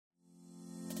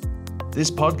This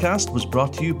podcast was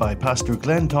brought to you by Pastor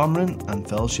Glenn Tomrin and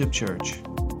Fellowship Church.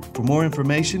 For more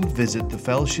information, visit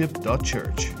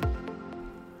thefellowship.church.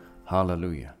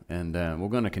 Hallelujah. And we're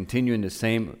going to continue in the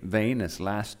same vein as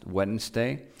last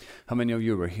Wednesday. How many of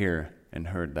you were here and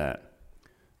heard that?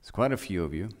 It's quite a few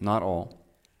of you, not all.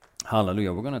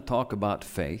 Hallelujah. We're going to talk about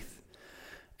faith.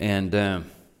 And,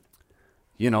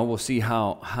 we'll see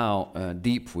how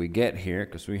deep we get here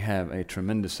because we have a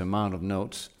tremendous amount of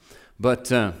notes.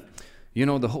 But,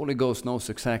 the Holy Ghost knows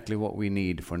exactly what we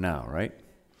need for now, right?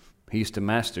 He's the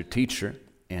master teacher,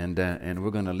 and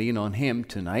we're going to lean on Him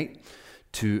tonight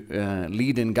to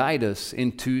lead and guide us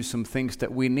into some things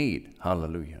that we need.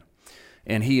 Hallelujah.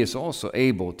 And He is also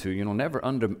able to, never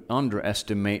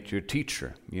underestimate your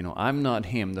teacher. I'm not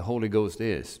Him, the Holy Ghost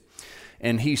is.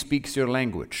 And He speaks your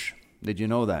language. Did you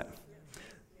know that?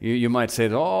 You might say,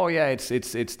 oh yeah,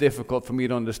 it's difficult for me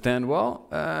to understand.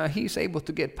 Well, He's able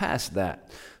to get past that.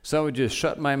 So I would just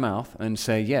shut my mouth and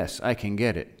say, yes, I can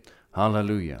get it.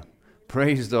 Hallelujah.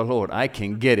 Praise the Lord. I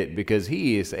can get it because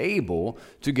He is able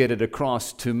to get it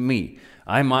across to me.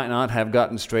 I might not have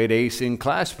gotten straight A's in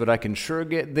class, but I can sure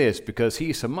get this because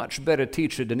He's a much better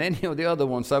teacher than any of the other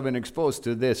ones I've been exposed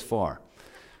to this far.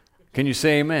 Can you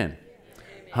say amen?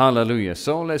 Hallelujah.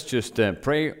 So let's just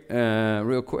pray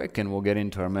real quick and we'll get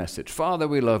into our message. Father,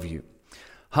 we love You.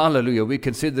 Hallelujah. We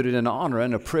consider it an honor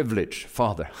and a privilege,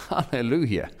 Father.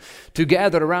 Hallelujah. To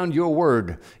gather around Your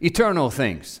word, eternal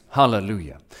things.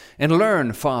 Hallelujah. And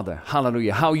learn, Father,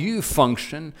 hallelujah, how You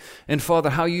function. And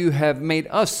Father, how You have made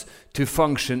us to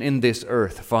function in this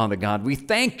earth, Father God. We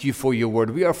thank You for Your word.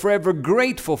 We are forever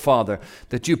grateful, Father,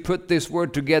 that You put this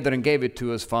word together and gave it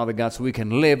to us, Father God, so we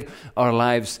can live our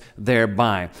lives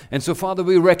thereby. And so, Father,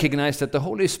 we recognize that the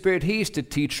Holy Spirit, He is the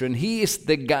teacher and He is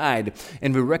the guide.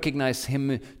 And we recognize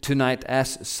Him tonight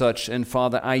as such. And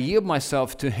Father, I yield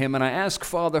myself to Him and I ask,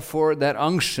 Father, for that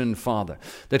unction, Father,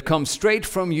 that comes straight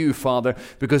from You, Father,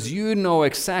 because You know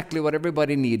exactly what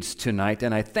everybody needs tonight.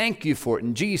 And I thank You for it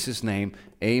in Jesus' name.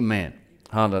 Amen.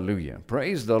 Hallelujah.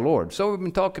 Praise the Lord. So we've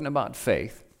been talking about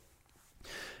faith.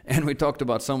 And we talked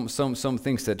about some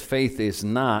things that faith is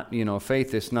not.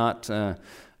 Faith is not a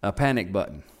panic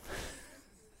button.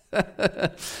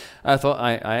 I thought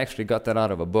I actually got that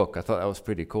out of a book. I thought that was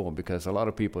pretty cool because a lot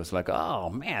of people, it's like, oh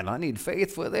man, I need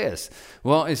faith for this.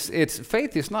 Well, it's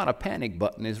faith is not a panic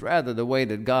button. It's rather the way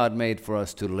that God made for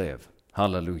us to live.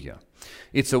 Hallelujah.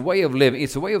 It's a way of living.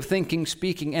 It's a way of thinking,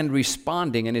 speaking, and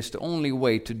responding. And it's the only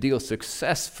way to deal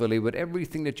successfully with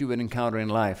everything that you would encounter in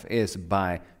life is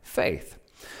by faith.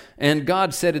 And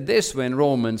God said it this way in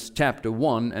Romans chapter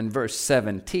 1 and verse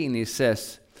 17. He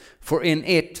says, for in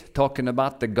it, talking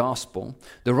about the gospel,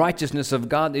 the righteousness of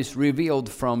God is revealed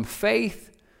from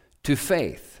faith to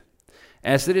faith.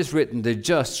 As it is written, the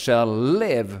just shall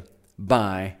live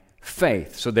by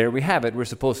faith. So there we have it. We're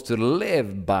supposed to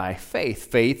live by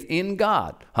faith. Faith in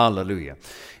God. Hallelujah.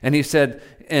 And he said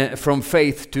from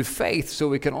faith to faith. So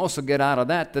we can also get out of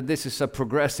that this is a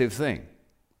progressive thing.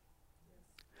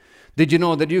 Did you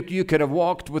know that you could have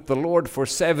walked with the Lord for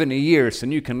 70 years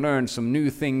and you can learn some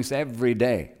new things every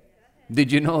day?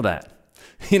 Did you know that?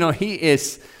 He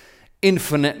is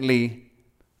infinitely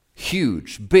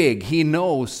huge, big. He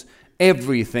knows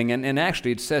everything. And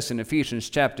actually it says in Ephesians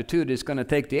chapter 2 that it's going to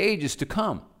take the ages to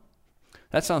come.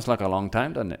 That sounds like a long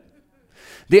time, doesn't it?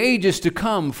 The ages to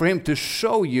come for Him to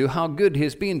show you how good He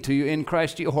has been to you in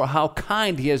Christ Jesus, or how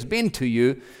kind He has been to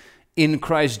you in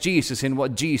Christ Jesus, in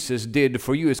what Jesus did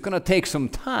for you. It's going to take some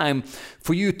time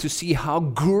for you to see how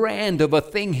grand of a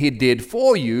thing He did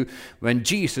for you when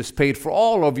Jesus paid for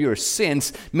all of your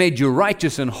sins, made you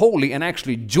righteous and holy, and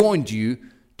actually joined you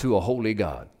to a holy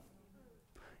God.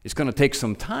 It's going to take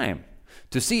some time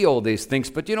to see all these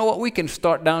things, but you know what? We can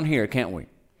start down here, can't we?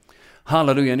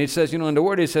 Hallelujah. And it says, in the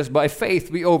Word it says, by faith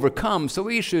we overcome. So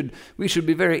we should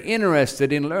be very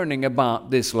interested in learning about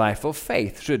this life of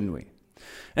faith, shouldn't we?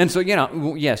 And so,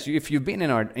 yes, if you've been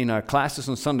in our classes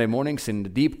on Sunday mornings, in the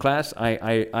deep class,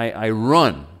 I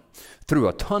run through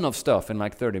a ton of stuff in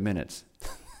like 30 minutes.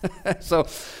 So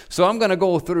I'm going to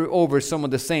go over some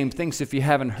of the same things. If you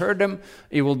haven't heard them,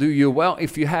 it will do you well.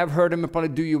 If you have heard them, it'll probably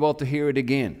do you well to hear it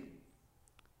again.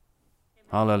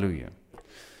 Hallelujah.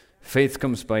 Faith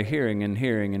comes by hearing and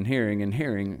hearing and hearing and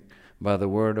hearing by the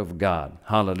word of God.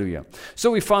 Hallelujah.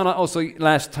 So we found out also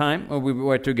last time when we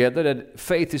were together that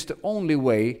faith is the only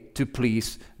way to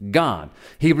please God.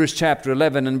 Hebrews chapter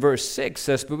 11 and verse 6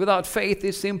 says, but without faith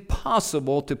it's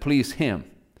impossible to please Him.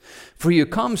 For he who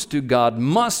comes to God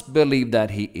must believe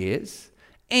that He is,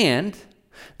 and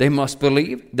they must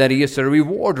believe that He is a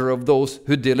rewarder of those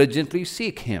who diligently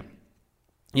seek Him.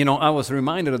 You know, I was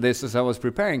reminded of this as I was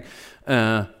preparing.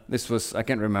 I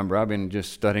can't remember, I've been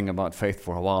just studying about faith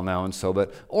for a while now and so,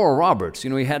 but Oral Roberts,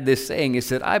 he had this saying, he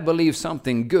said, I believe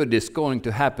something good is going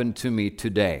to happen to me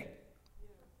today.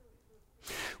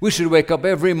 We should wake up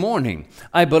every morning.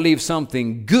 I believe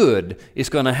something good is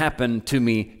going to happen to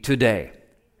me today.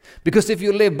 Because if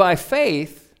you live by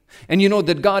faith, and you know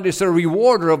that God is a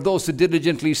rewarder of those who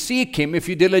diligently seek Him. If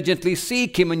you diligently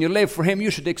seek Him and you live for Him,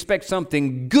 you should expect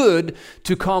something good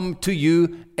to come to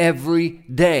you every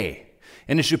day.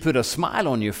 And it should put a smile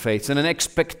on your face and an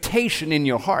expectation in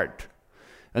your heart.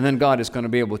 And then God is going to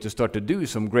be able to start to do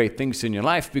some great things in your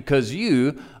life because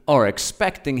you are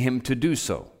expecting Him to do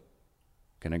so.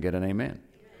 Can I get an amen?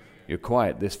 You're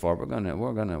quiet this far. We're gonna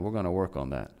work on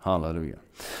that. Hallelujah.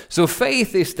 So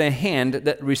faith is the hand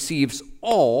that receives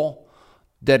all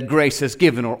that grace has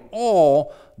given, or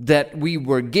all that we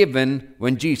were given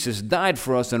when Jesus died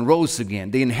for us and rose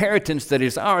again. The inheritance that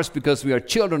is ours because we are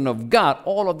children of God,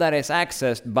 all of that is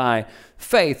accessed by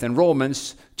faith. And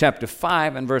Romans chapter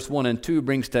 5 and verse 1 and 2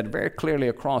 brings that very clearly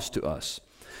across to us.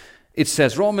 It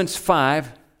says, Romans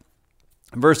 5,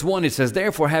 verse 1, it says,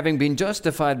 therefore, having been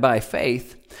justified by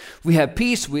faith, we have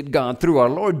peace with God through our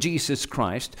Lord Jesus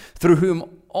Christ, through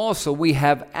whom also we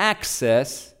have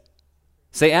access,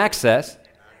 say access,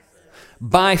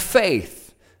 by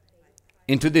faith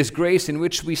into this grace in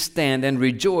which we stand and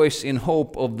rejoice in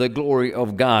hope of the glory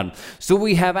of God. So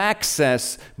we have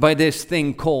access by this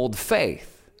thing called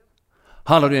faith.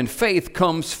 Hallelujah. And faith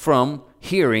comes from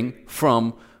hearing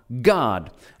from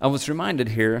God. I was reminded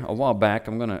here a while back,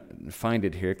 I'm going to find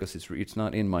it here because it's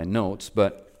not in my notes,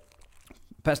 but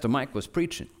Pastor Mike was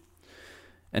preaching.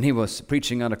 And he was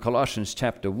preaching out of Colossians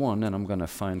chapter 1, and I'm going to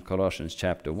find Colossians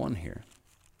chapter 1 here.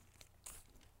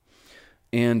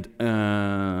 And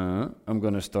I'm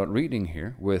going to start reading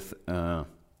here with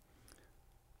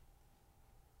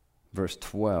verse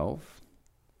 12.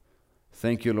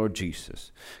 Thank you, Lord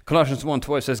Jesus. Colossians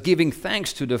 1:12 says, giving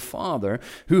thanks to the Father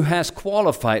who has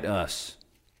qualified us.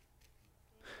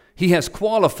 He has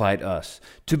qualified us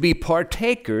to be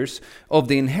partakers of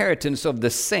the inheritance of the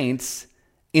saints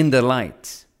in the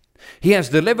light. He has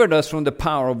delivered us from the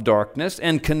power of darkness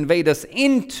and conveyed us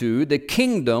into the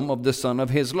kingdom of the Son of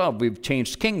His love. We've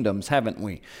changed kingdoms, haven't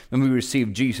we, when we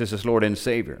received Jesus as Lord and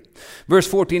Savior. Verse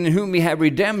 14, in whom we have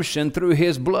redemption through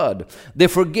His blood, the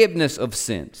forgiveness of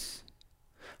sins.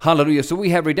 Hallelujah. So we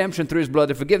have redemption through His blood,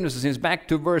 the forgiveness of sins. Back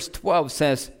to verse 12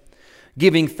 says,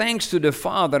 giving thanks to the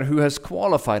Father who has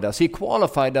qualified us. He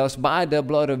qualified us by the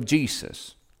blood of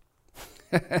Jesus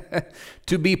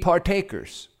to be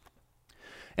partakers.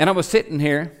 And I was sitting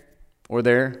here, or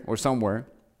there, or somewhere,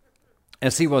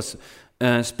 as he was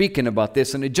speaking about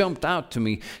this, and it jumped out to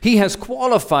me. He has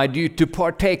qualified you to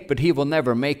partake, but He will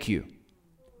never make you.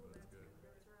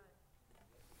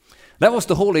 That was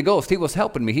the Holy Ghost. He was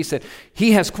helping me. He said,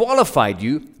 He has qualified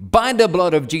you by the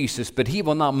blood of Jesus, but He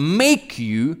will not make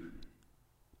you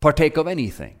partake of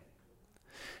anything,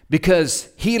 because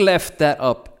He left that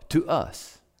up to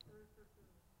us.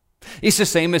 It's the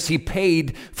same as He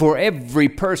paid for every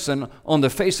person on the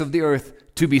face of the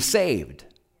earth to be saved.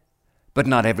 But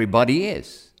not everybody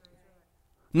is.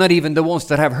 Not even the ones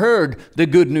that have heard the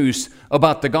good news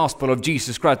about the gospel of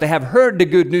Jesus Christ. They have heard the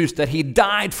good news that He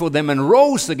died for them and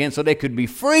rose again so they could be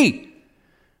free.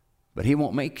 But He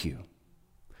won't make you,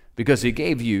 because He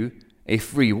gave you a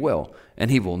free will, and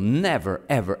He will never,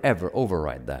 ever, ever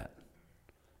override that.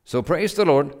 So praise the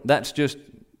Lord. That's just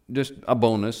a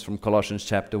bonus from Colossians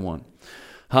chapter 1.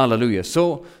 Hallelujah.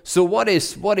 So what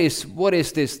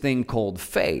is this thing called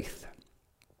faith?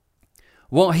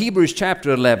 Well, Hebrews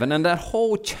chapter 11, and that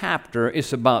whole chapter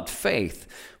is about faith.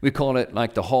 We call it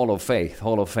like the Hall of Faith,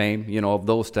 Hall of Fame, of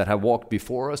those that have walked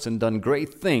before us and done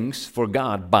great things for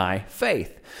God by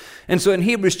faith. And so in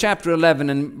Hebrews chapter 11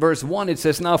 and verse 1, it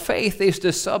says, now faith is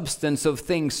the substance of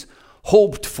things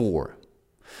hoped for.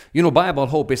 Bible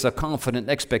hope is a confident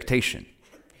expectation.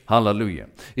 Hallelujah.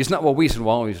 It's not what we say,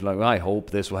 well, always like, I hope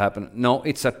this will happen. No,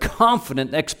 it's a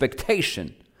confident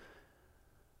expectation.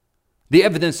 The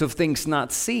evidence of things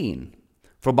not seen,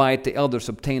 for by it the elders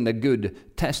obtained a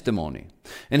good testimony.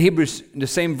 And Hebrews, the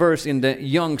same verse in the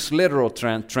Young's literal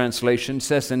translation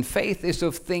says, and faith is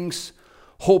of things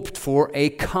hoped for, a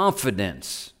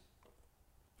confidence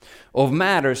of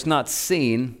matters not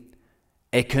seen,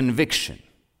 a conviction.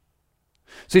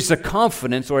 So it's a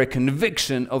confidence or a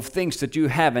conviction of things that you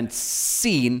haven't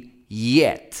seen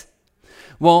yet.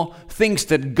 Well, things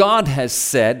that God has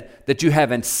said that you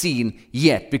haven't seen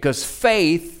yet, because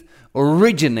faith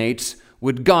originates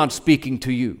with God speaking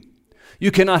to you. You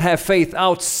cannot have faith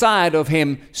outside of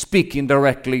Him speaking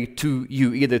directly to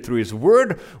you, either through His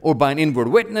Word or by an inward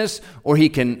witness, or He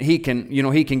can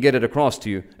get it across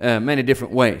to you many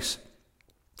different ways.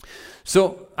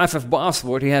 So F.F.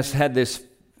 Bosworth, he has had this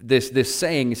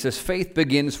saying. He says, faith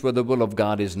begins where the will of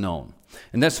God is known.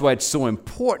 And that's why it's so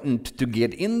important to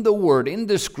get in the Word, in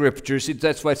the Scriptures.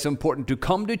 That's why it's important to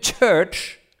come to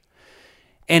church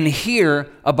and hear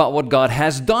about what God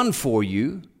has done for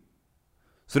you,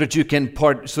 so that you can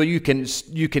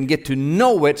get to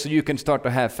know it, so you can start to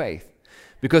have faith.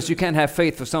 Because you can't have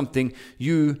faith for something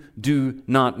you do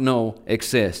not know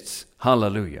exists.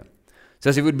 Hallelujah. It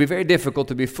says it would be very difficult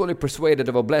to be fully persuaded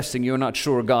of a blessing you're not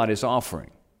sure God is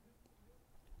offering.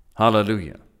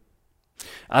 Hallelujah.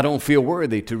 I don't feel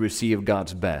worthy to receive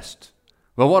God's best.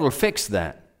 Well, what will fix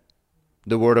that?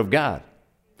 The Word of God.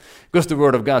 Because the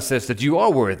Word of God says that you are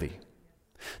worthy.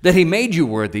 That He made you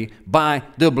worthy by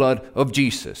the blood of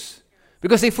Jesus.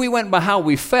 Because if we went by how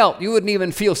we felt, you wouldn't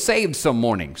even feel saved some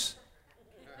mornings.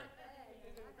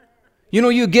 You know,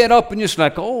 you get up and you're just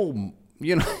like, oh,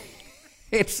 you know,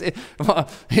 is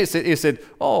it,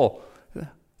 oh,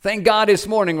 thank God it's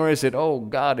morning, or is it, oh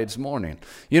God, it's morning?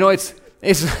 You know, it's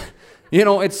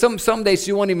some days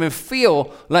you won't even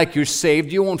feel like you're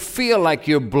saved. You won't feel like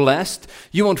you're blessed.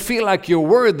 You won't feel like you're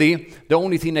worthy. The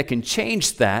only thing that can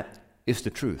change that is the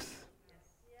truth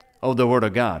of the Word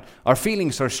of God. Our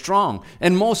feelings are strong,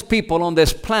 and most people on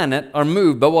this planet are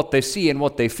moved by what they see and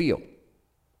what they feel.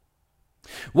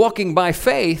 Walking by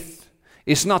faith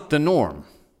is not the norm,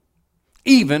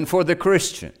 even for the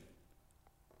Christian.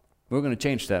 We're going to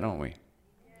change that, aren't we?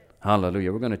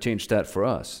 Hallelujah. We're going to change that for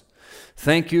us.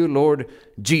 Thank you, Lord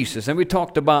Jesus. And we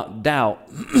talked about doubt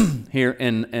here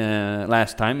in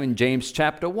last time in James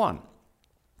chapter 1.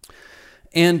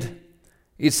 And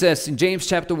it says in James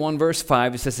chapter 1 verse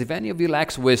 5, it says, if any of you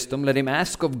lacks wisdom, let him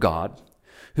ask of God,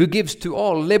 who gives to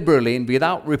all liberally and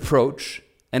without reproach,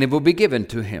 and it will be given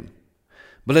to him.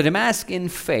 But let him ask in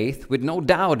faith with no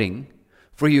doubting,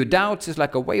 for he who doubts is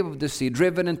like a wave of the sea,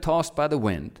 driven and tossed by the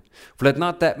wind. For let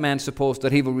not that man suppose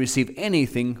that he will receive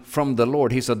anything from the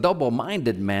Lord. He's a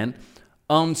double-minded man,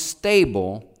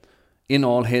 unstable in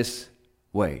all his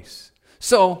ways.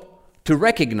 So, to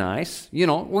recognize, we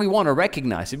want to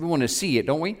recognize it. We want to see it,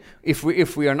 don't we? If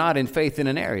we are not in faith in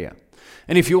an area.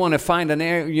 And if you want to find an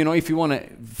area, if you want to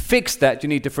fix that, you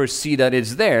need to first see that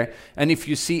it's there. And if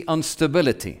you see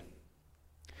instability,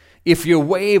 if you're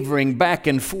wavering back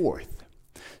and forth,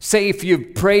 say if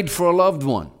you've prayed for a loved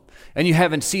one and you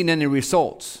haven't seen any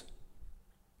results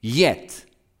yet,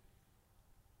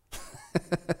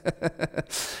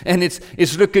 and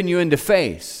it's looking you in the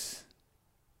face,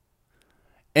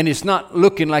 and it's not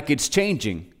looking like it's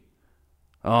changing.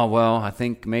 Oh, well, I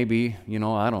think maybe,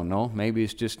 I don't know, maybe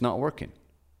it's just not working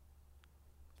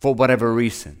for whatever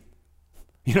reason.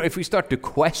 If we start to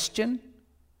question,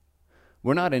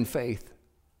 we're not in faith.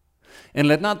 And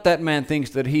let not that man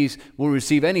think that he will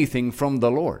receive anything from the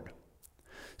Lord.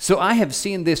 So I have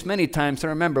seen this many times. I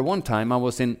remember one time I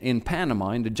was in Panama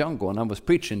in the jungle, and I was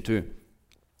preaching to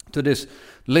this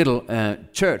little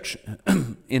church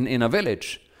in a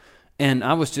village. And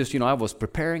I was just, I was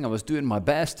preparing, I was doing my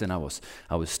best, and I was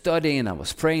studying, I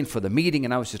was praying for the meeting,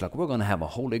 and I was just like, we're going to have a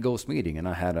Holy Ghost meeting. And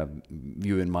I had a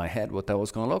view in my head what that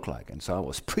was going to look like. And so I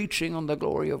was preaching on the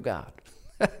glory of God.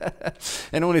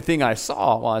 And the only thing I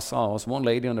saw was one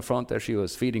lady on the front there. She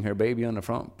was feeding her baby on the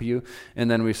front pew.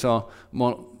 And then we saw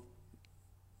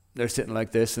they're sitting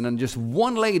like this. And then just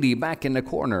one lady back in the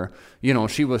corner,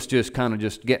 she was just kind of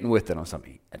just getting with it. I was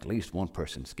like, at least one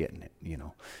person's getting it,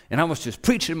 And I was just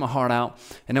preaching my heart out.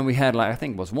 And then we had I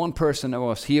think it was one person that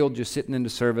was healed just sitting in the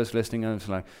service listening.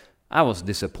 And I was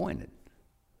disappointed.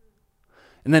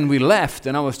 And then we left,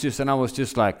 and I was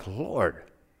just like, Lord,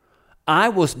 I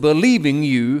was believing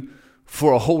you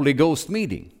for a Holy Ghost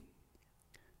meeting.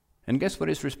 And guess what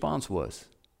his response was?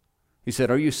 He said,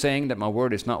 are you saying that my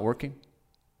word is not working?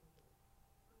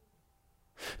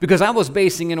 Because I was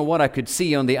basing it on what I could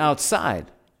see on the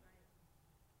outside.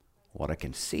 What I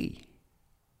can see.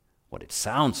 What it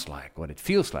sounds like. What it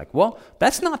feels like. Well,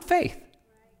 that's not faith.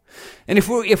 And if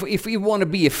we want to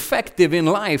be effective in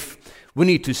life, we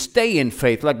need to stay in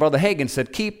faith. Like Brother Hagin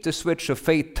said, keep the switch of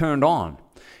faith turned on.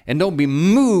 And don't be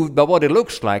moved by what it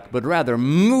looks like, but rather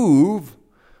move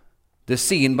the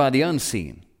seen by the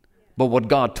unseen, by what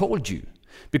God told you.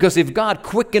 Because if God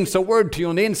quickens a word to you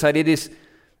on the inside, it is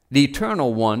the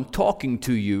Eternal One talking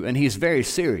to you, and He's very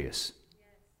serious.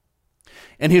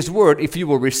 And His word, if you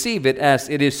will receive it as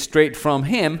it is straight from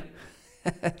Him,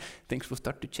 things will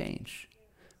start to change.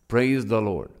 Praise the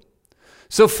Lord.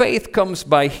 So faith comes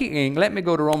by hearing. Let me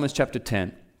go to Romans chapter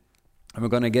 10. And we're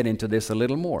going to get into this a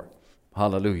little more.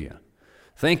 Hallelujah.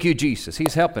 Thank you, Jesus.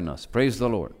 He's helping us. Praise the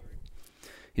Lord.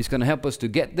 He's going to help us to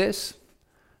get this.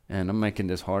 And I'm making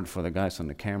this hard for the guys on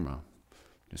the camera.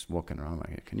 Just walking around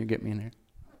like that. Can you get me in here?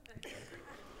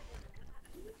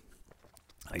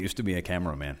 I used to be a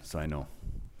cameraman, so I know.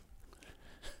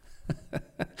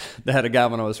 They had a guy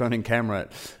when I was running camera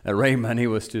at Raymond. He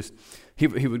was just, he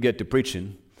would get to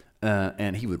preaching,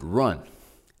 and he would run.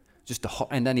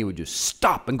 And then he would just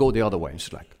stop and go the other way. It's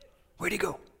just like, where'd he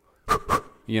go?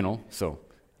 You know, so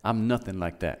I'm nothing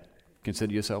like that.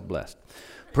 Consider yourself blessed.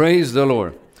 Praise the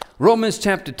Lord. Romans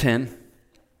chapter 10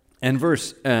 and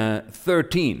verse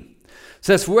 13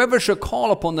 says, whoever shall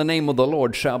call upon the name of the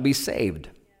Lord shall be saved.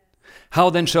 How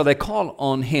then shall they call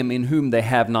on him in whom they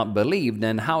have not believed?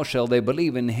 And how shall they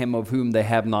believe in him of whom they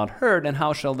have not heard? And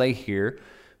how shall they hear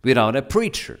without a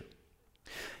preacher?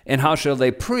 And how shall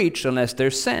they preach unless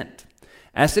they're sent?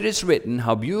 As it is written,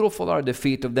 how beautiful are the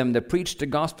feet of them that preach the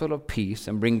gospel of peace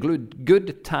and bring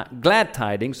glad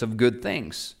tidings of good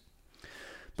things.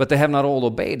 But they have not all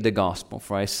obeyed the gospel.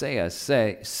 For Isaiah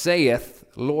saith,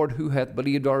 Lord, who hath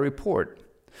believed our report?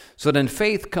 So then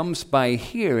faith comes by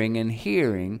hearing, and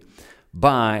hearing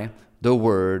by the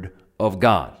word of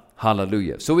God.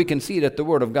 Hallelujah. So we can see that the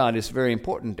word of God is very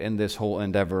important in this whole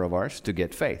endeavor of ours to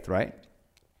get faith, right?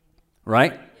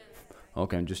 Right?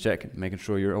 Okay, I'm just checking, making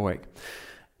sure you're awake.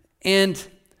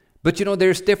 But you know,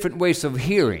 there's different ways of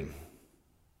hearing.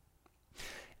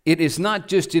 It is not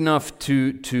just enough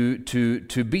to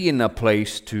be in a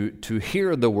place to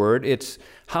hear the word. It's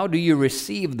how do you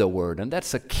receive the word? And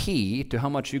that's a key to how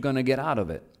much you're going to get out of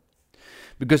it.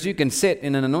 Because you can sit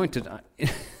in an anointed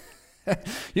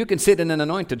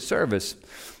service.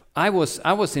 I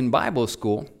was in Bible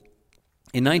school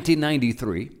in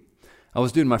 1993. I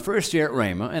was doing my first year at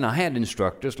Rhema, and I had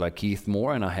instructors like Keith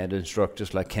Moore, and I had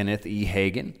instructors like Kenneth E.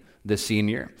 Hagin, the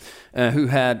senior, who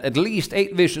had at least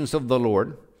 8 visions of the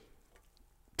Lord,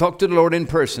 talked to the Lord in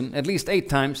person at least 8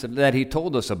 times that he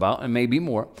told us about, and maybe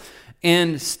more.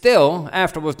 And still,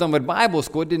 after I was done with Bible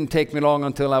school, it didn't take me long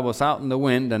until I was out in the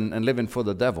wind and living for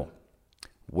the devil.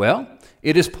 Well,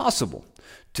 it is possible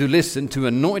to listen to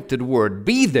anointed word,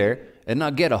 be there, and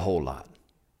not get a whole lot.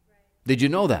 Did you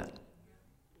know that?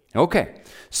 Okay,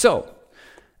 so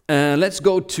let's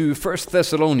go to 1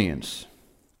 Thessalonians.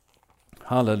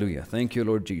 Hallelujah. Thank you,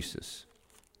 Lord Jesus.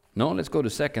 No, let's go to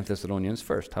 2 Thessalonians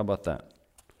first. How about that?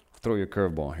 Throw your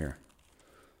curveball here.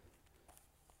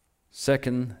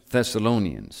 2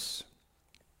 Thessalonians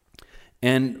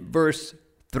and verse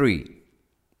 3.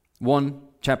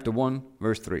 Chapter 1,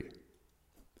 verse 3. It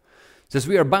says,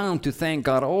 we are bound to thank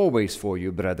God always for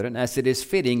you, brethren, as it is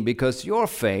fitting, because your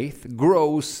faith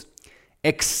grows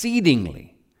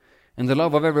exceedingly, and the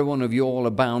love of every one of you all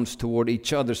abounds toward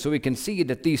each other. So we can see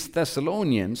that these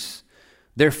Thessalonians,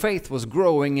 their faith was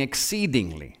growing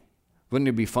exceedingly. Wouldn't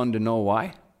it be fun to know why?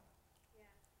 Yeah.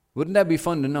 Wouldn't that be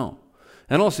fun to know?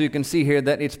 And also you can see here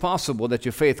that it's possible that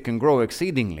your faith can grow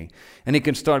exceedingly. And it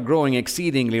can start growing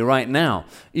exceedingly right now.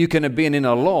 You can have been in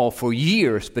a law for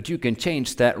years, but you can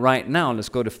change that right now. Let's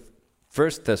go to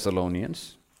 1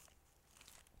 Thessalonians.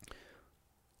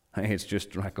 It's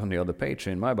just like on the other page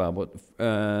in my Bible.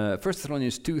 1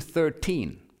 Thessalonians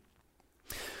 2:13.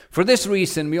 For this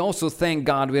reason we also thank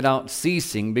God without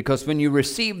ceasing, because when you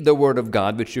received the word of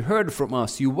God, which you heard from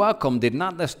us, you welcomed it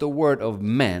not as the word of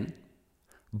men,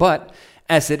 but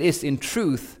as it is in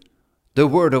truth the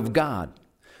word of God,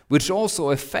 which also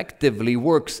effectively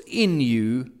works in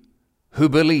you who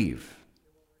believe.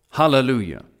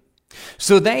 Hallelujah.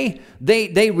 So they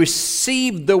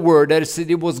received the word, that is,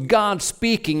 it was God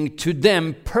speaking to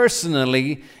them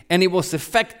personally, and it was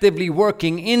effectively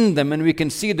working in them. And we can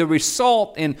see the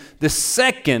result in the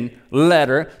second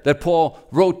letter that Paul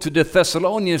wrote to the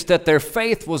Thessalonians, that their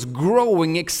faith was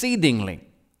growing exceedingly.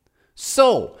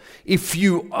 So, if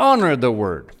you honor the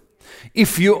word,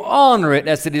 if you honor it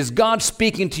as it is God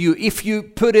speaking to you, if you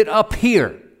put it up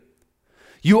here,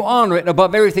 you honor it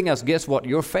above everything else, guess what?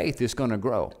 Your faith is going to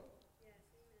grow.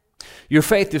 Your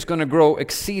faith is going to grow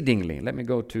exceedingly. Let me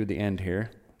go to the end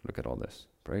here. Look at all this.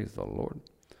 Praise the Lord.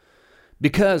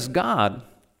 Because God,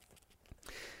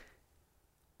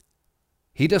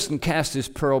 He doesn't cast His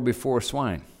pearl before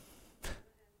swine.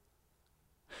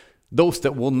 Those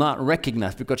that will not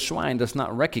recognize, because swine does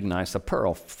not recognize a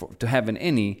pearl to having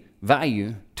any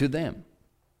value to them.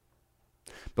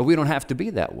 But we don't have to be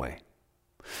that way.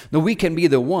 No, we can be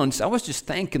the ones. I was just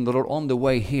thanking the Lord on the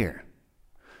way here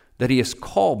that He has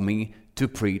called me to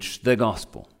preach the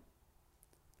gospel.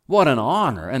 What an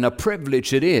honor and a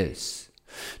privilege it is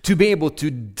to be able to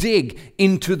dig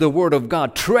into the Word of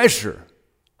God, treasure,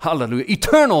 hallelujah,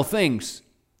 eternal things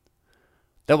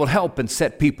that will help and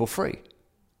set people free.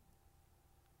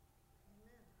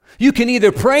 You can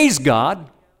either praise God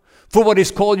for what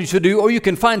He's called you to do, or you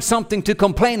can find something to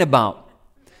complain about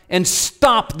and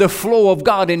stop the flow of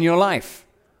God in your life.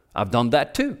 I've done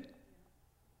that too.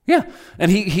 Yeah,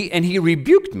 and he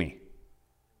rebuked me.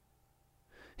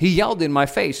 He yelled in my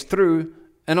face through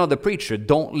another preacher,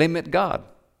 "Don't limit God,"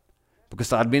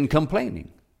 because I'd been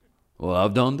complaining. Well,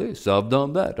 I've done this, I've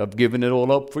done that, I've given it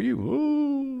all up for you.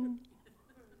 Ooh.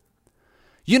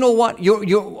 You know what?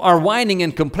 Our whining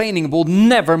and complaining will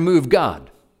never move God.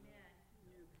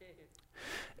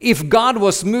 If God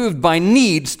was moved by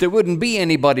needs, there wouldn't be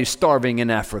anybody starving in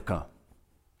Africa.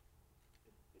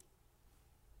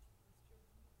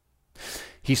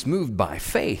 He's moved by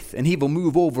faith, and He will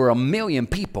move over 1 million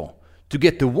people to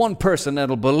get to one person that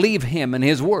will believe Him and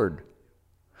His word.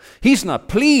 He's not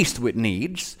pleased with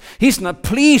needs. He's not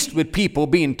pleased with people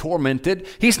being tormented.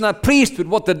 He's not pleased with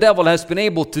what the devil has been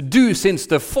able to do since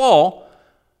the fall.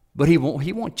 But he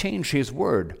won't change His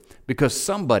word because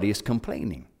somebody is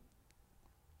complaining.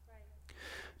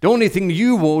 The only thing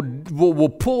you will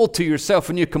pull to yourself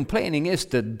when you're complaining is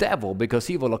the devil, because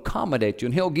he will accommodate you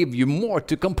and he'll give you more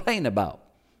to complain about.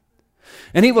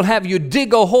 And he will have you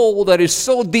dig a hole that is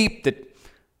so deep that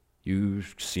you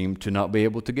seem to not be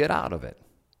able to get out of it.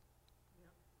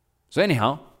 So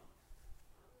anyhow,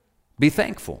 be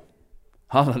thankful.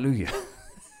 Hallelujah.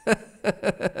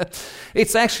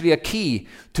 It's actually a key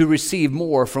to receive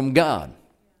more from God.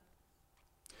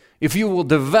 If you will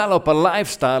develop a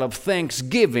lifestyle of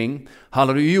thanksgiving,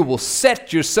 hallelujah, you will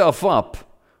set yourself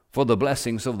up for the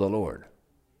blessings of the Lord.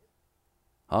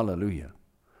 Hallelujah.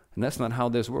 And that's not how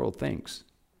this world thinks,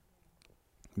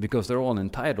 because they're all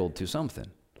entitled to something.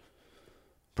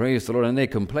 Praise the Lord. And they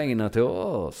complain until,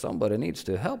 "Oh, somebody needs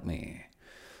to help me.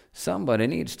 Somebody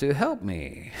needs to help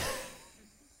me."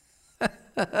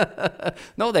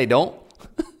 No, they don't.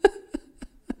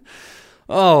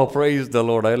 Oh, praise the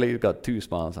Lord. I at least got 2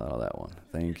 smiles out of that one.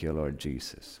 Thank you, Lord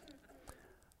Jesus.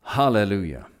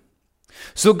 Hallelujah.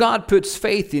 So God puts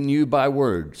faith in you by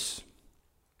words.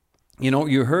 You know,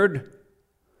 you heard,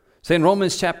 say in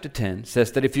Romans chapter 10,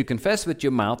 says that if you confess with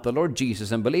your mouth the Lord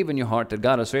Jesus and believe in your heart that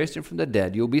God has raised Him from the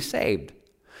dead, you'll be saved.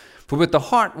 For with the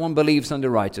heart one believes unto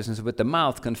righteousness, and with the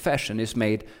mouth confession is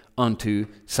made unto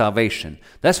salvation.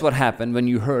 That's what happened when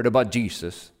you heard about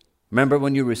Jesus. Remember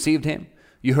when you received Him?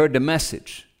 You heard the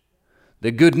message,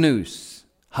 the good news,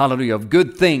 hallelujah, of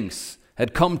good things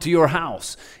had come to your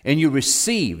house, and you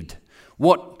received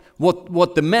what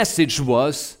the message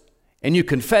was, and you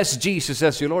confessed Jesus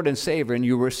as your Lord and Savior, and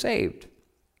you were saved.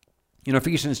 You know,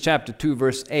 Ephesians chapter 2,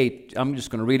 verse 8, I'm just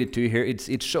going to read it to you here.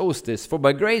 It shows this. For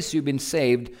by grace you've been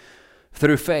saved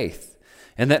through faith,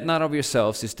 and that not of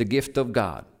yourselves is the gift of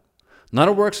God. Not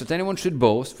of works that anyone should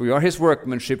boast, for we are His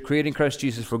workmanship, created in Christ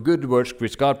Jesus for good works,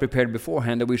 which God prepared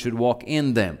beforehand that we should walk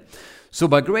in them. So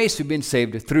by grace we've been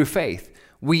saved through faith.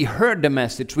 We heard the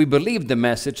message, we believed the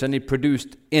message, and it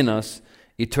produced in us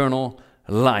eternal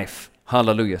life.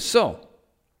 Hallelujah. So,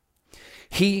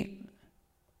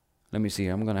 let me see,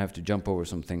 I'm going to have to jump over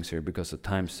some things here because of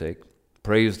time's sake.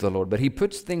 Praise the Lord. But He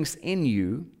puts things in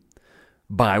you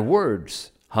by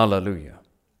words. Hallelujah.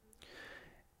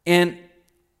 And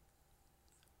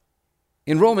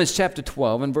in Romans chapter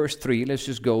 12 and verse 3, let's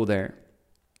just go there.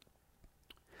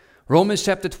 Romans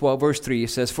chapter 12 verse 3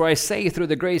 says, For I say through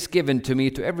the grace given to me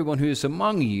to everyone who is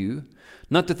among you,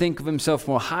 not to think of himself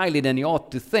more highly than he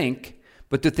ought to think,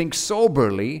 but to think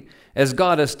soberly, as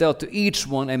God has dealt to each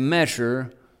one a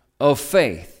measure of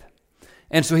faith.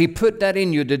 And so He put that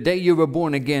in you the day you were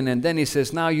born again, and then He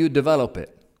says, now you develop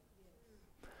it.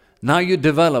 Now you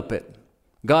develop it.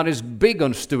 God is big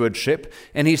on stewardship,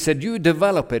 and He said, you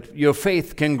develop it, your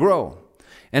faith can grow.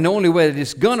 And the only way that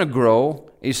it's going to grow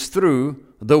is through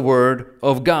the Word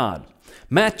of God.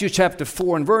 Matthew chapter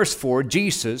 4 and verse 4,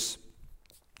 Jesus,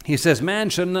 He says, man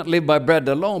shall not live by bread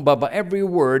alone, but by every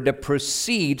word that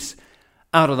proceeds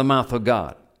out of the mouth of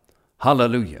God.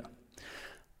 Hallelujah.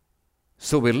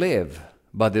 So we live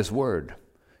by this Word.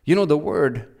 You know, the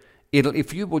Word,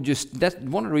 if you will just, that's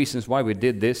one of the reasons why we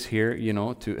did this here, you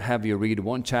know, to have you read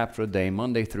 1 chapter a day,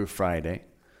 Monday through Friday,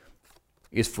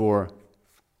 is for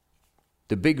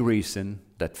the big reason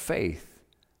that faith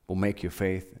will make your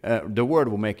faith, the Word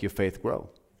will make your faith grow.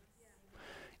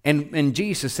 And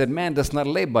Jesus said, man does not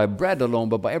live by bread alone,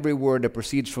 but by every word that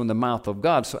proceeds from the mouth of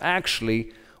God. So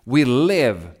actually, we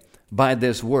live by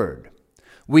this Word.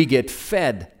 We get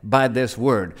fed by this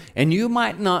word. And you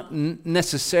might not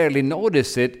necessarily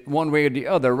notice it one way or the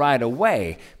other right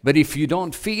away. But if you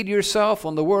don't feed yourself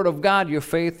on the word of God, your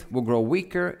faith will grow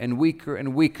weaker and weaker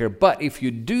and weaker. But if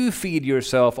you do feed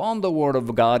yourself on the word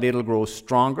of God, it'll grow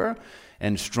stronger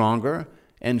and stronger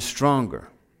and stronger.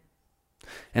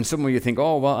 And some of you think,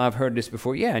 oh, well, I've heard this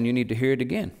before. Yeah, and you need to hear it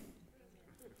again.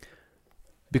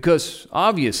 Because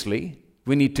obviously,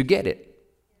 we need to get it.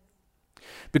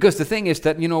 Because the thing is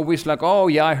that, we're like, oh,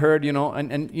 yeah, I heard,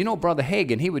 and Brother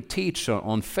Hagin, he would teach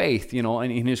on faith, and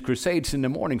in his crusades in the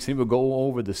mornings, he would go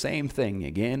over the same thing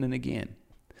again and again.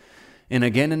 And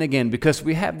again and again, because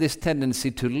we have this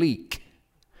tendency to leak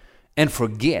and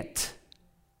forget.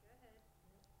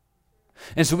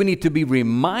 And so we need to be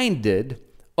reminded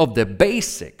of the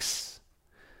basics.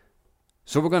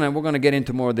 So we're gonna get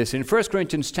into more of this. In 1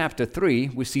 Corinthians chapter 3,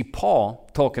 we see Paul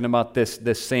talking about this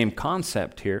same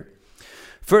concept here.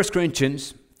 1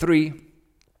 Corinthians 3,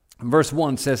 verse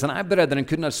 1 says, "And I, brethren,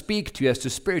 could not speak to you as to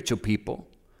spiritual people,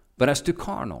 but as to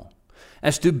carnal,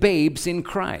 as to babes in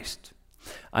Christ.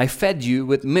 I fed you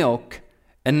with milk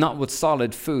and not with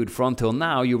solid food, for until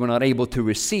now you were not able to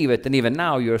receive it, and even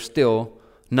now you are still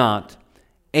not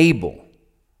able."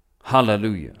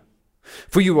 Hallelujah.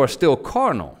 "For you are still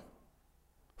carnal,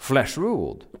 flesh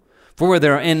ruled. For where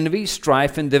there are envy,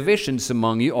 strife, and divisions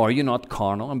among you, are you not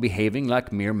carnal and behaving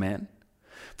like mere men?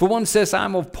 For one says, I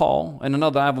am of Paul, and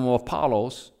another, I am of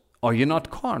Apollos. Are you not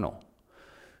carnal?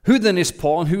 Who then is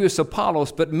Paul and who is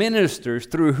Apollos, but ministers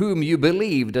through whom you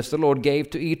believed, as the Lord gave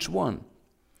to each one?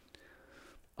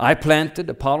 I planted,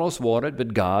 Apollos watered,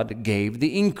 but God gave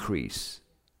the increase.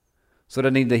 So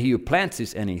that neither he who plants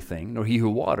is anything, nor he who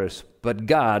waters, but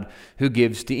God who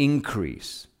gives the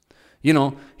increase."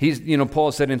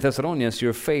 Paul said in Thessalonians,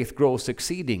 your faith grows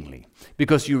exceedingly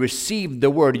because you received the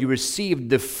word, you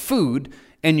received the food,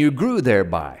 and you grew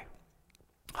thereby.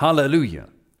 Hallelujah.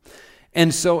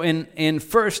 And so in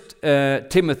 1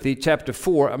 Timothy chapter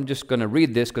 4, I'm just going to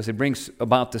read this because it brings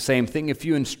about the same thing. "If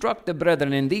you instruct the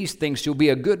brethren in these things, you'll be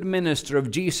a good minister of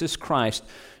Jesus Christ,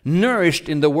 nourished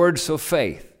in the words of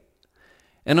faith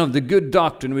and of the good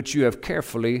doctrine which you have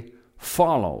carefully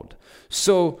followed."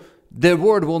 So the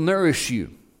word will nourish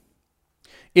you.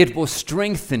 It will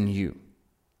strengthen you.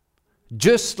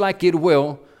 Just like it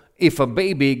will if a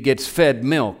baby gets fed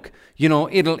milk.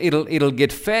 It'll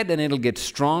get fed and it'll get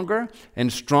stronger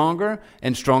and stronger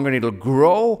and stronger, and it'll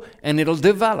grow and it'll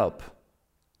develop.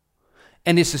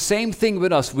 And it's the same thing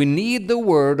with us. We need the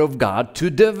word of God to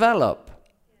develop.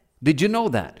 Did you know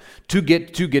that? To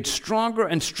get stronger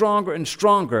and stronger and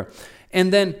stronger.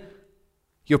 And then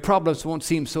your problems won't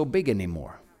seem so big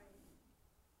anymore.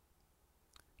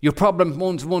 Your problem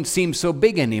won't seem so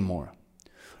big anymore.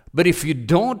 But if you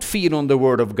don't feed on the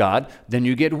word of God, then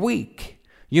you get weak.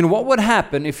 What would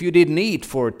happen if you didn't eat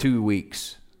for 2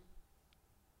 weeks?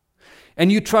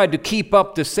 And you tried to keep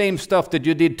up the same stuff that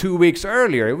you did 2 weeks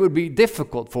earlier? It would be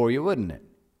difficult for you, wouldn't it?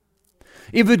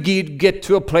 It would get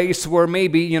to a place where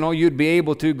maybe, you'd be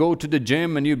able to go to the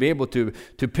gym and you'd be able to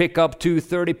pick up 2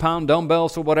 30-pound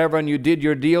dumbbells or whatever, and you did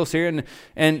your deals here,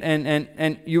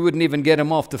 and you wouldn't even get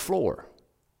them off the floor.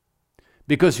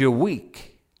 Because you're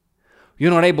weak.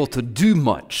 You're not able to do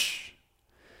much.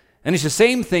 And it's the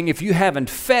same thing if you haven't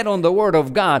fed on the word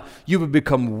of God, you will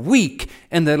become weak,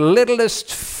 and the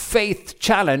littlest faith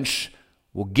challenge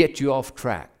will get you off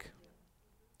track.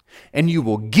 And you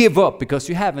will give up because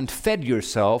you haven't fed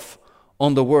yourself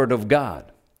on the word of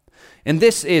God. And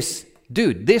this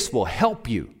will help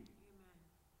you.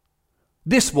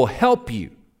 This will help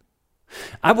you.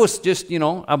 I was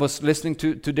listening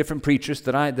to different preachers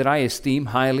that I esteem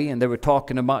highly, and they were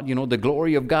talking about, the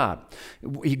glory of God.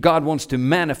 God wants to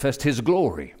manifest His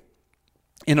glory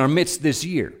in our midst this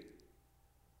year.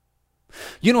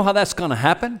 You know how that's going to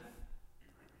happen?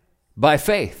 By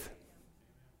faith.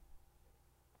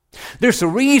 There's a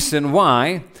reason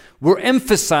why we're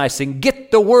emphasizing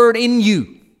get the word in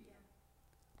you.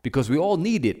 Because we all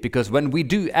need it. Because when we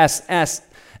do as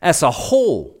a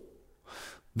whole,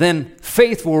 then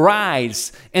faith will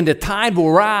rise and the tide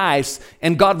will rise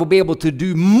and God will be able to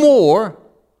do more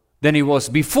than He was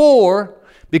before,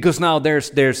 because now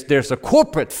there's a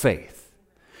corporate faith,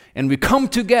 and we come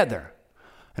together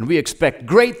and we expect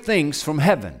great things from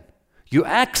heaven. You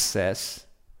access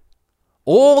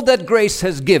all that grace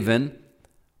has given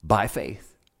by faith.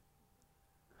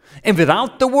 And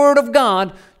without the word of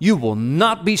God, you will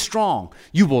not be strong.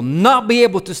 You will not be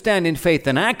able to stand in faith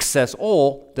and access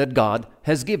all that God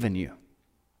has given you.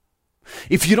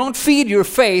 If you don't feed your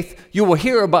faith, you will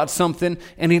hear about something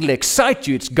and it'll excite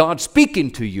you. It's God speaking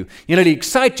to you. It'll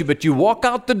excite you, but you walk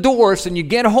out the doors and you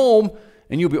get home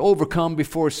and you'll be overcome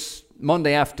before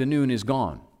Monday afternoon is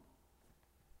gone.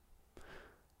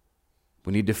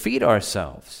 We need to feed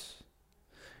ourselves.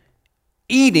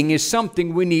 Eating is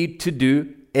something we need to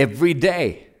do every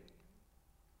day.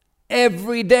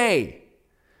 Every day.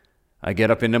 I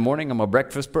get up in the morning. I'm a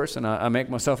breakfast person. I make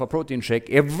myself a protein shake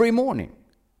every morning.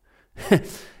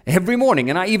 Every morning.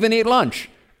 And I even eat lunch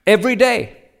every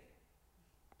day.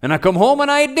 And I come home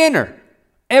and I eat dinner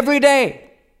every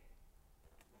day.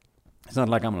 It's not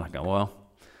like I'm like, well,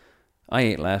 I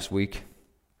ate last week.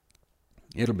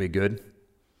 It'll be good.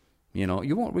 You know,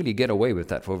 you won't really get away with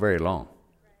that for very long.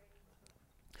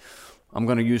 I'm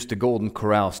going to use the Golden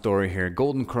Corral story here.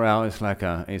 Golden Corral is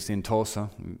it's in Tulsa.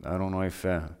 I don't know if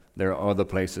there are other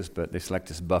places, but it's like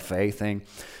this buffet thing.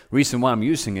 Reason why I'm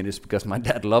using it is because my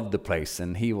dad loved the place,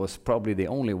 and he was probably the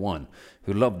only one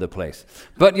who loved the place.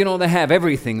 But, you know, they have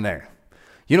everything there.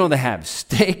 You know, they have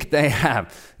steak, they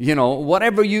have, you know,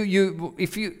 whatever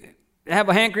if you have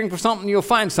a hankering for something, you'll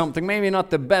find something. Maybe not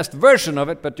the best version of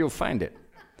it, but you'll find it.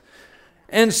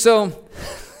 And so,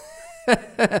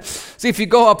 if you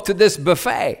go up to this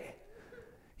buffet,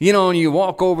 you know, and you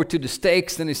walk over to the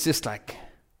steaks, then it's just like,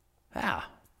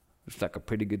 it's like a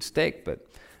pretty good steak. But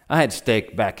I had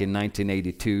steak back in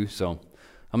 1982, so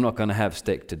I'm not going to have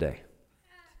steak today.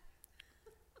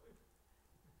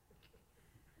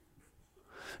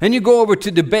 And you go over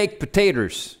to the baked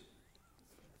potatoes.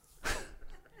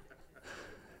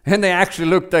 And they actually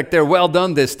look like they're well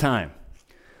done this time.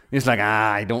 It's like,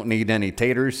 I don't need any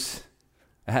taters.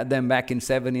 I had them back in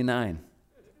 79.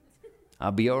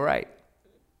 I'll be all right.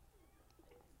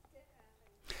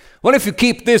 What if you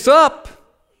keep this up?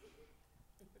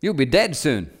 You'll be dead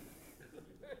soon.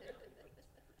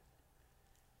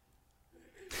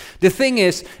 The thing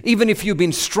is, even if you've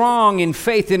been strong in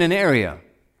faith in an area,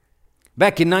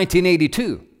 back in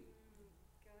 1982,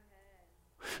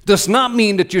 does not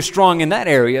mean that you're strong in that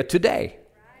area today.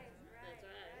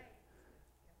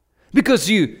 Because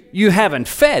you haven't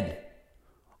fed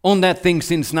on that thing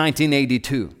since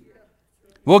 1982.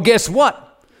 Well, guess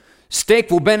what? Steak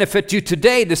will benefit you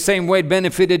today the same way it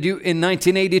benefited you in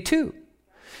 1982.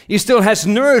 It still has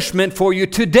nourishment for you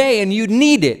today, and you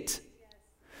need it.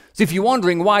 So if you're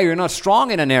wondering why you're not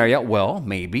strong in an area, well,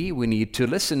 maybe we need to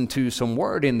listen to some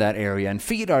word in that area and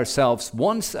feed ourselves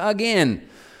once again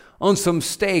on some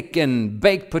steak and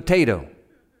baked potato.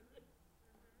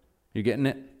 You getting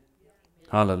it?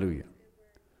 Hallelujah.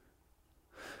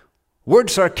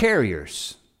 Words are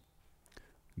carriers.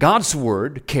 God's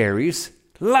word carries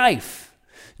life.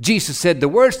 Jesus said, the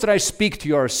words that I speak to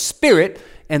you are spirit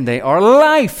and they are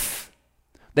life.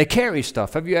 They carry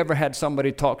stuff. Have you ever had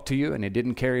somebody talk to you and it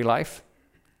didn't carry life?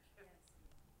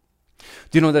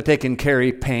 Do you know that they can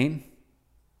carry pain?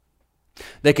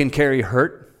 They can carry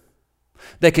hurt.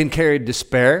 They can carry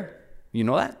despair. You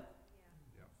know that?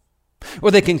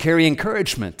 Or they can carry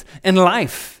encouragement and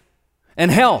life and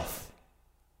health.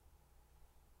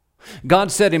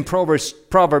 God said in Proverbs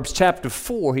chapter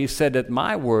 4, He said that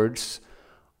my words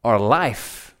are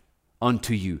life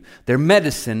unto you. They're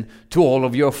medicine to all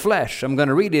of your flesh. I'm going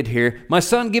to read it here. My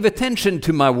son, give attention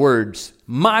to my words.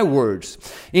 My words.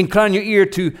 Incline your ear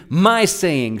to my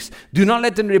sayings. Do not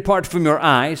let them depart from your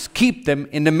eyes. Keep them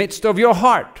in the midst of your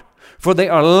heart. For they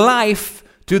are life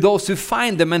to those who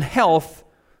find them and health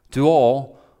to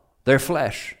all their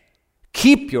flesh.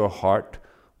 Keep your heart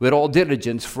with all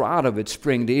diligence, for out of it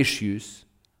spring the issues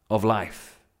of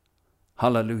life.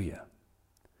 Hallelujah.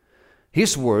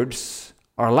 His words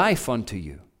are life unto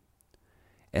you.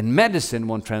 And medicine,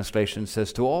 one translation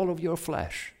says, to all of your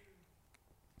flesh.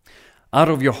 Out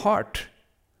of your heart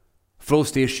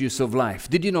flows the issues of life.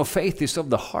 Did you know faith is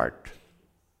of the heart?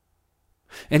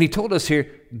 And He told us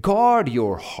here, guard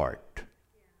your heart.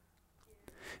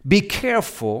 Be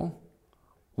careful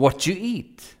what you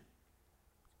eat.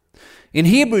 In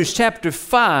Hebrews chapter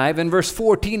 5 and verse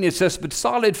 14 it says, but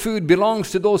solid food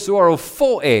belongs to those who are of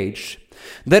full age.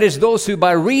 That is, those who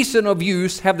by reason of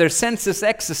use have their senses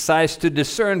exercised to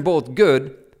discern both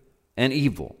good and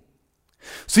evil.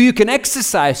 So you can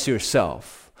exercise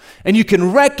yourself and you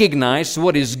can recognize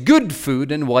what is good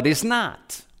food and what is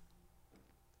not.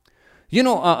 You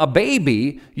know, a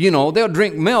baby, they'll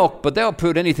drink milk, but they'll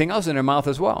put anything else in their mouth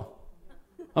as well.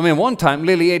 I mean, one time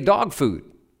Lily ate dog food.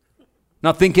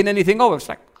 Not thinking anything of it. It's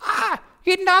like,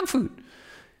 eating dog food.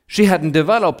 She hadn't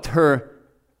developed her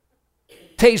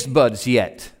taste buds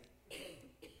yet.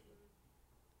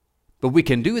 But we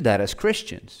can do that as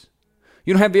Christians.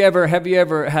 You know, have you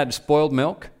ever had spoiled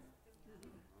milk?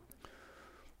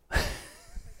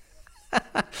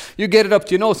 You get it up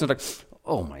to your nose and it's like,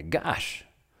 oh my gosh.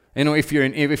 You know, if you're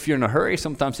in a hurry,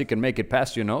 sometimes you can make it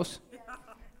past your nose.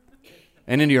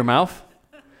 and into your mouth.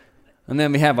 And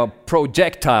then we have a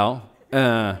projectile,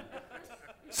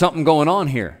 something going on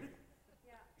here.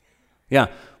 Yeah,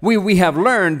 we have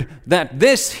learned that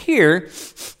this here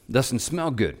doesn't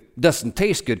smell good, doesn't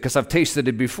taste good, because I've tasted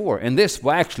it before, and this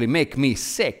will actually make me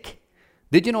sick.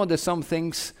 Did you know that some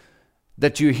things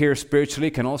that you hear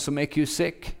spiritually can also make you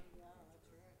sick?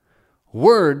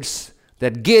 Words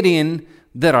that get in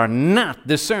that are not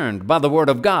discerned by the Word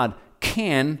of God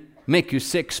can make you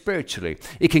sick spiritually.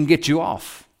 It can get you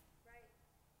off.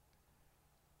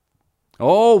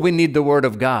 Oh, we need the Word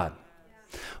of God.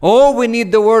 Oh, we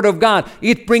need the Word of God.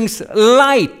 It brings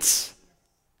light.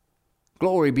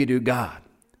 Glory be to God.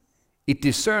 It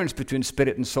discerns between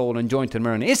spirit and soul and joint and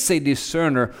marrow. It's a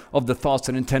discerner of the thoughts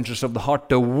and intentions of the heart.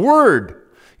 The Word.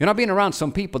 You know, I've been around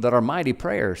some people that are mighty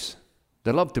prayers.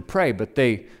 They love to pray, but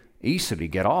they easily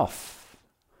get off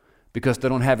because they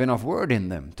don't have enough Word in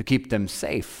them to keep them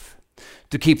safe,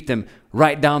 to keep them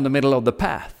right down the middle of the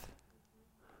path.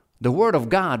 The Word of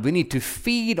God, we need to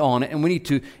feed on it, and we need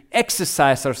to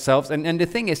exercise ourselves. And the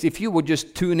thing is, if you would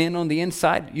just tune in on the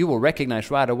inside, you will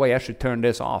recognize right away, I should turn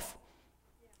this off.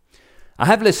 I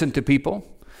have listened to people,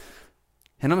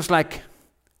 and I was like,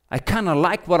 I kind of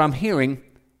like what I'm hearing,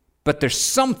 but there's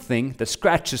something that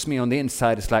scratches me on the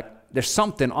inside. It's like, there's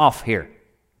something off here.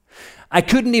 I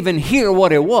couldn't even hear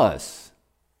what it was,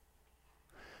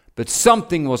 but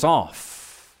something was off.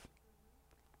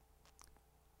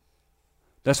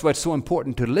 That's why it's so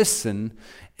important to listen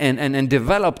and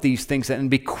develop these things and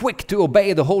be quick to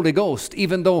obey the Holy Ghost,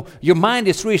 even though your mind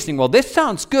is reasoning, well, this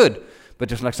sounds good, but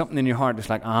there's like something in your heart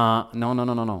that's like,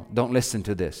 no, don't listen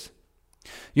to this.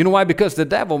 You know why? Because the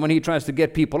devil, when he tries to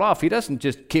get people off, he doesn't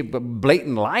just keep a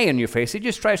blatant lie in your face. He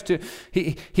just tries to,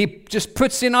 he just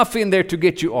puts enough in there to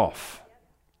get you off.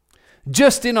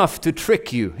 Just enough to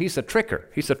trick you. He's a tricker.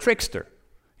 He's a trickster.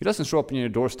 He doesn't show up on your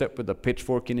doorstep with a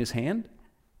pitchfork in his hand.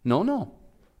 No.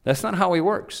 That's not how he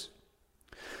works.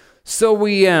 So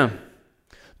we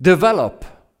develop,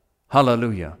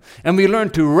 hallelujah, and we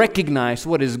learn to recognize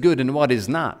what is good and what is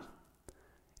not.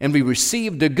 And we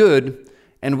receive the good,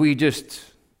 and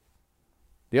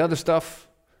the other stuff,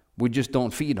 we just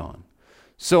don't feed on.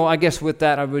 So I guess with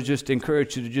that, I would just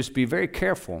encourage you to just be very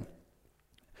careful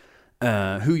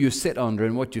who you sit under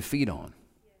and what you feed on.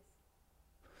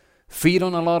 Feed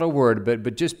on a lot of word,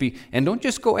 but just be, and don't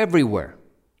just go everywhere.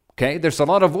 Okay, there's a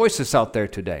lot of voices out there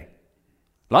today.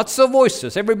 Lots of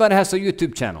voices. Everybody has a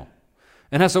YouTube channel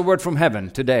and has a word from heaven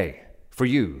today for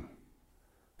you.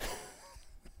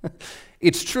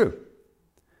 It's true.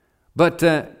 But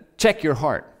check your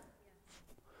heart.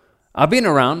 I've been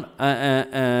around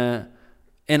and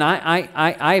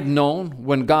I've known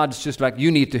when God's just like,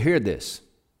 you need to hear this.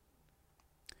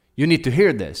 You need to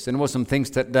hear this. And there were some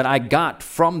things that I got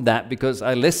from that because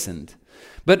I listened.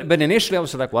 But initially I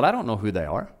was like, well, I don't know who they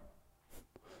are.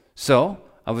 So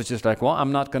I was just like, well,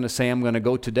 I'm not going to say I'm going to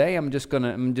go today. I'm just going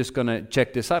to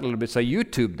check this out a little bit. So I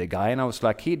YouTubed the guy, and I was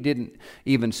like, he didn't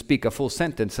even speak a full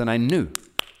sentence, and I knew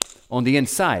on the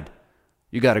inside,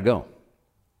 you got to go.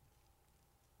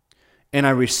 And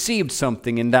I received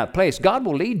something in that place. God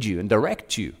will lead you and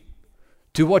direct you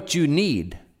to what you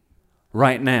need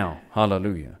right now.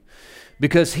 Hallelujah.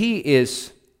 Because He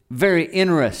is very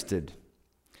interested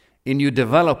in you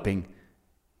developing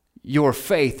your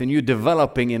faith and you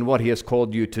developing in what He has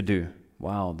called you to do.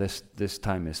 Wow, this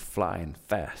time is flying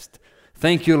fast.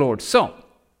 Thank you, Lord. So,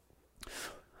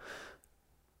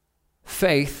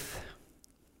 faith.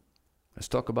 Let's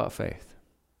talk about faith.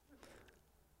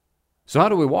 So how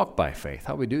do we walk by faith?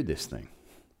 How do we do this thing?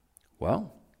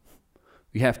 Well,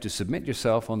 you have to submit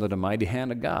yourself under the mighty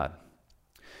hand of God.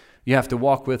 You have to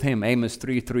walk with Him. Amos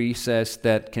 3:3 says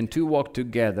that can two walk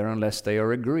together unless they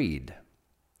are agreed?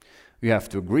 You have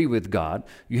to agree with God.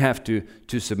 You have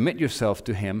to submit yourself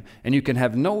to Him. And you can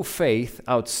have no faith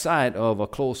outside of a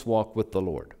close walk with the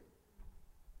Lord.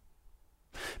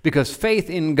 Because faith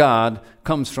in God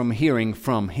comes from hearing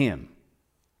from Him.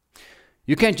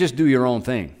 You can't just do your own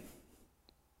thing.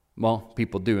 Well,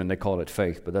 people do and they call it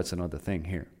faith, but that's another thing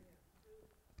here.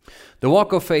 The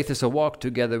walk of faith is a walk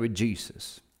together with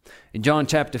Jesus. In John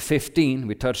chapter 15,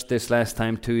 we touched this last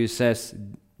time too, He says,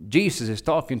 Jesus is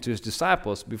talking to His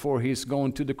disciples before He's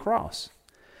going to the cross.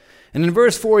 And in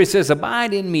verse 4 He says,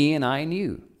 abide in me and I in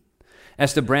you.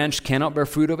 As the branch cannot bear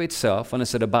fruit of itself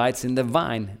unless it abides in the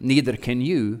vine, neither can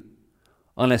you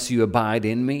unless you abide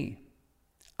in me.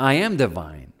 I am the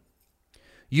vine.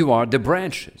 You are the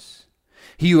branches.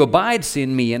 He who abides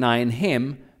in me and I in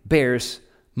him bears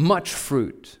much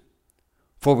fruit.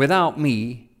 For without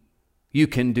me you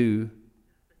can do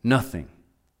nothing.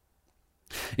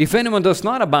 If anyone does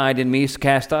not abide in me, is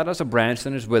cast out as a branch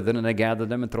and is withered, and I gather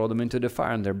them and throw them into the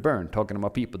fire, and they're burned. Talking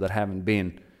about people that haven't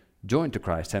been joined to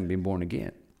Christ, haven't been born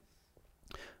again.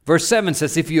 Verse 7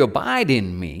 says, if you abide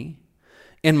in me,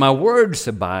 and my words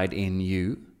abide in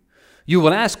you, you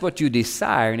will ask what you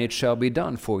desire, and it shall be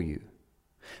done for you.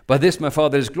 By this my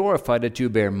Father is glorified, that you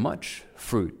bear much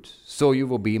fruit, so you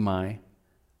will be my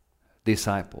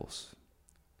disciples.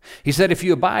 He said, if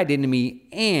you abide in me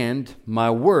and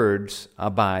my words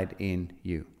abide in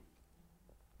you,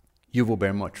 you will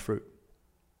bear much fruit.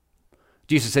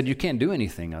 Jesus said, you can't do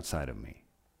anything outside of me.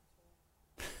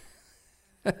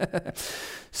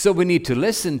 So we need to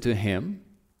listen to him.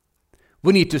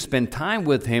 We need to spend time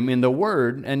with him in the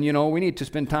Word. And, we need to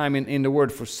spend time in the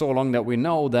Word for so long that we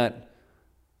know that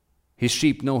his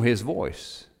sheep know his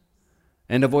voice.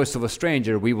 And the voice of a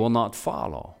stranger we will not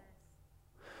follow.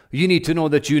 You need to know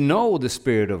that you know the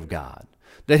Spirit of God,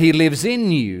 that he lives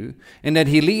in you, and that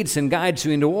he leads and guides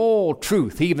you into all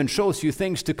truth. He even shows you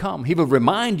things to come. He will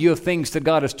remind you of things that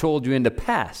God has told you in the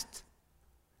past.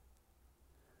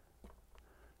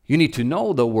 You need to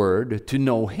know the Word to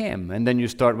know him. And then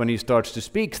when he starts to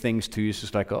speak things to you, it's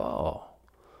just like, oh,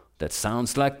 that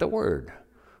sounds like the Word.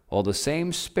 Well, the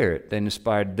same Spirit that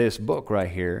inspired this book right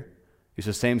here is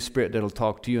the same Spirit that will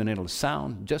talk to you, and it'll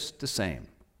sound just the same.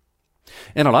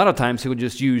 And a lot of times he will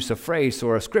just use a phrase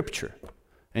or a scripture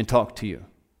and talk to you.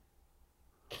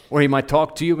 Or he might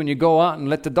talk to you when you go out and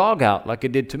let the dog out, like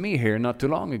it did to me here not too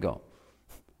long ago.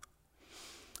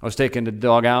 I was taking the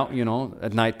dog out,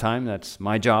 at nighttime. That's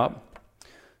my job.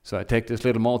 So I take this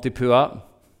little Maltipoo out.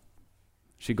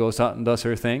 She goes out and does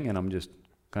her thing, and I'm just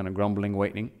kind of grumbling,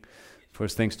 waiting for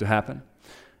things to happen.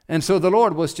 And so the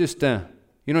Lord was just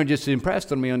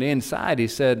impressed on me on the inside. He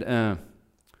said,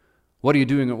 what are you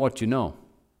doing with what you know?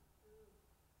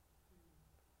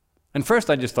 And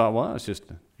first I just thought, well, it's just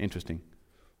an interesting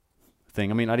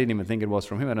thing. I didn't even think it was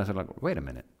from him. And I said, wait a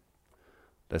minute.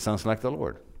 That sounds like the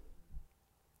Lord.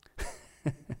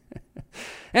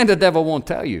 And the devil won't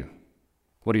tell you,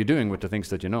 what are you doing with the things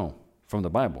that you know from the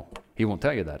Bible? He won't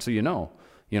tell you that. So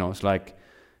it's like,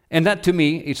 and that to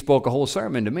me, it spoke a whole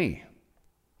sermon to me.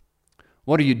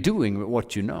 What are you doing with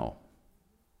what you know?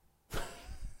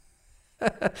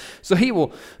 So he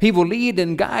will lead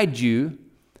and guide you,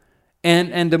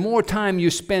 and the more time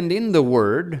you spend in the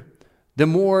Word, the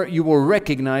more you will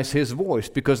recognize his voice,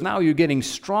 because now you're getting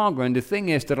stronger. And the thing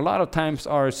is that a lot of times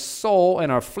our soul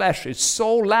and our flesh is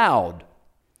so loud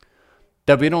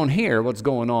that we don't hear what's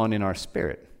going on in our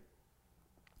spirit.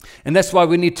 And that's why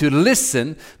we need to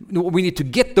listen. We need to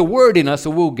get the Word in us,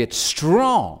 so we'll get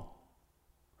strong.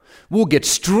 We'll get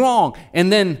strong,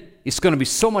 and then it's going to be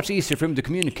so much easier for him to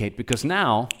communicate, because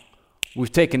now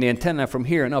we've taken the antenna from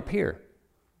here and up here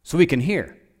so we can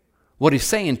hear what he's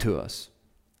saying to us.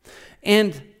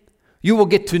 And you will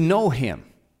get to know him.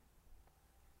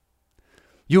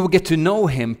 You will get to know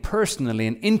him personally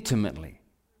and intimately.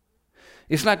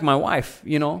 It's like my wife,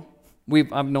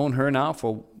 I've known her now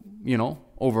for,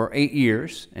 over 8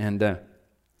 years, and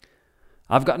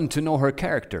I've gotten to know her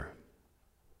character.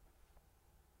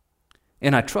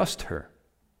 And I trust her.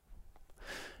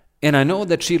 And I know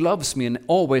that she loves me and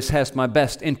always has my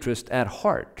best interest at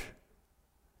heart.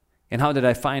 And how did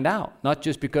I find out? Not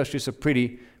just because she's a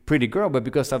pretty girl, but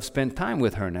because I've spent time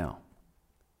with her now.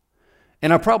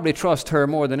 And I probably trust her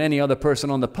more than any other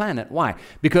person on the planet. Why?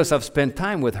 Because I've spent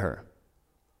time with her.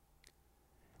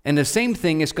 And the same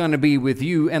thing is going to be with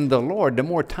you and the Lord. The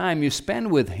more time you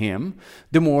spend with him,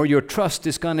 the more your trust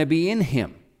is going to be in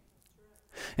him.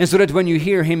 And so that when you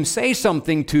hear him say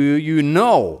something to you, you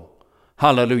know,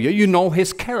 hallelujah, you know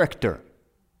his character.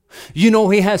 You know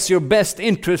he has your best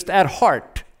interest at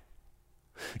heart.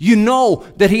 You know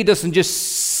that he doesn't just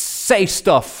say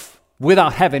stuff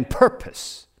without having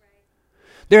purpose.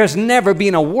 There has never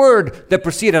been a word that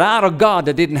proceeded out of God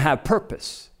that didn't have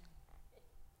purpose.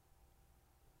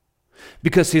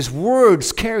 Because his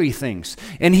words carry things,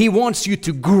 and he wants you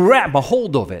to grab a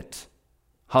hold of it.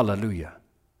 Hallelujah.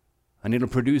 And it'll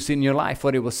produce in your life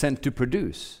what it was sent to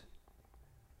produce.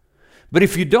 But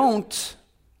if you don't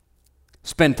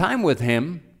spend time with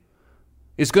him,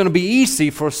 it's going to be easy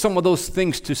for some of those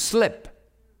things to slip.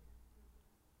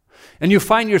 And you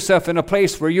find yourself in a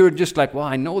place where you're just like, well,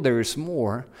 I know there is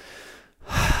more.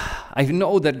 I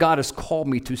know that God has called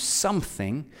me to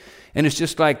something. And it's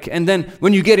just like, and then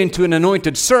when you get into an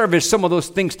anointed service, some of those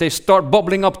things, they start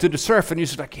bubbling up to the surface, and you're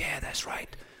just like, yeah, that's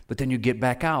right. But then you get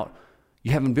back out.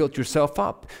 You haven't built yourself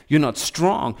up. You're not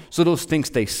strong. So those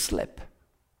things, they slip.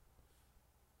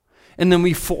 And then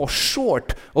we fall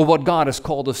short of what God has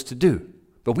called us to do.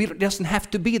 But it doesn't have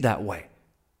to be that way.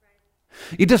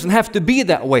 It doesn't have to be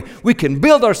that way. We can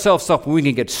build ourselves up and we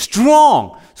can get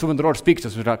strong. So when the Lord speaks to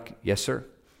us, we're like, yes, sir,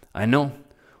 I know.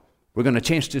 We're going to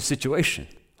change this situation.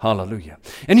 Hallelujah.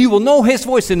 And you will know His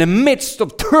voice in the midst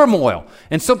of turmoil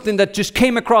and something that just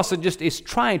came across and just is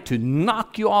trying to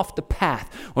knock you off the path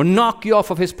or knock you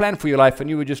off of His plan for your life. And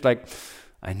you were just like,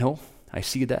 I know, I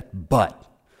see that, but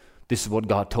this is what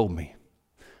God told me.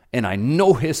 And I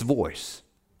know His voice.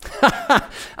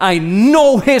 I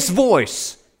know His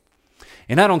voice.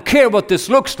 And I don't care what this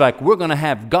looks like. We're going to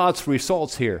have God's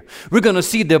results here. We're going to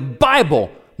see the Bible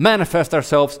manifest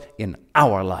ourselves in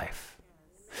our life.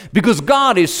 Because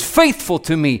God is faithful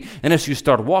to me. And as you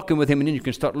start walking with Him, and then you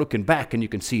can start looking back and you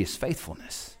can see His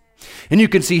faithfulness. And you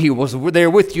can see He was there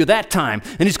with you that time,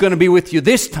 and He's going to be with you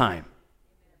this time.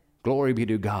 Glory be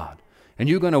to God. And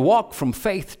you're going to walk from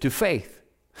faith to faith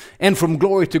and from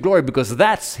glory to glory, because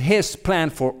that's His plan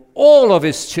for all of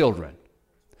His children.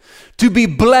 To be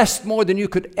blessed more than you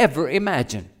could ever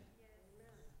imagine.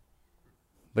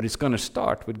 But it's going to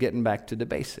start with getting back to the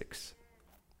basics.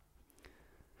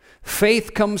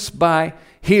 Faith comes by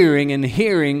hearing, and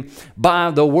hearing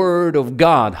by the Word of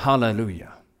God.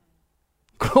 Hallelujah.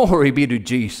 Glory be to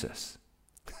Jesus.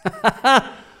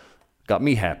 Got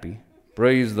me happy.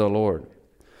 Praise the Lord.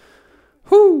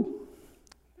 Whew.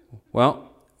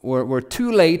 Well, we're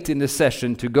too late in the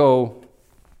session to go,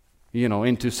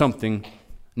 into something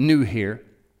new here.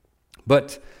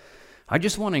 But I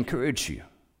just want to encourage you.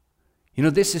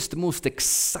 This is the most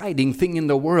exciting thing in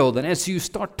the world. And as you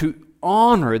start to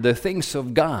honor the things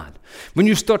of God, when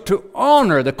you start to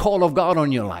honor the call of God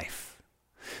on your life,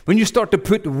 when you start to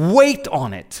put weight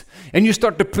on it, and you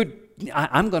start to put,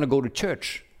 I'm going to go to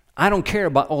church. I don't care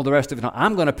about all the rest of it. No,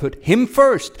 I'm going to put Him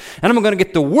first, and I'm going to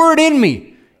get the Word in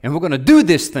me, and we're going to do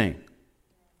this thing.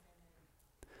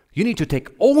 You need to take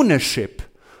ownership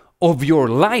of your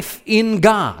life in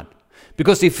God.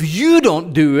 Because if you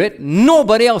don't do it,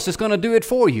 nobody else is going to do it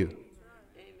for you.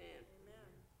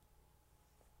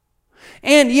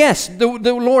 And yes, the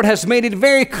Lord has made it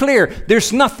very clear.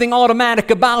 There's nothing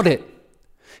automatic about it.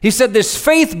 He said this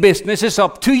faith business is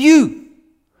up to you.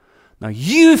 Now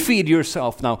you feed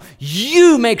yourself. Now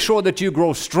you make sure that you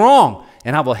grow strong.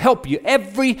 And I will help you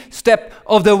every step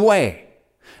of the way.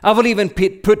 I will even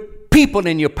put people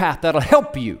in your path that will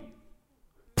help you.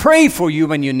 Pray for you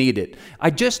when you need it. I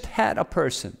just had a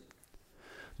person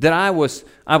that I was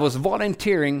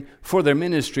volunteering for their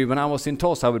ministry when I was in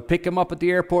Tulsa. I would pick them up at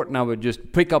the airport, and I would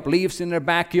just pick up leaves in their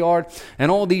backyard and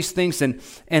all these things. And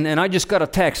I just got a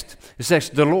text. It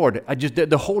says, the Lord,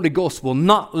 the Holy Ghost will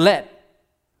not let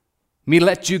me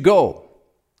let you go.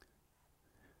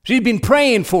 She's been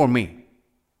praying for me.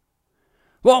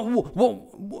 Well,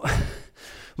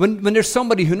 when there's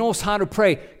somebody who knows how to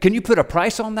pray, can you put a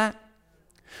price on that?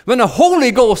 When the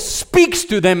Holy Ghost speaks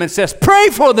to them and says, pray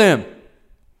for them.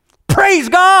 Praise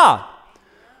God.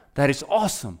 That is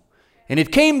awesome. And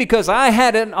it came because I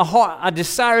had a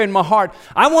desire in my heart.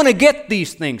 I want to get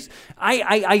these things.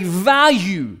 I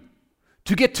value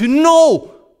to get to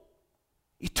know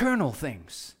eternal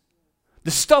things.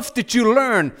 The stuff that you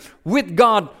learn with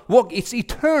God, it's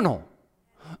eternal.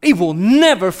 It will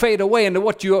never fade away, and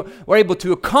what you are able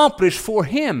to accomplish for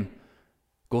Him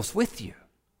goes with you.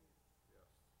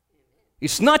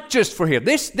 It's not just for here.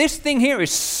 This thing here is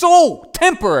so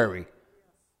temporary.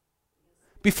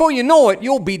 Before you know it,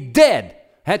 you'll be dead.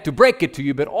 I had to break it to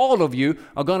you, but all of you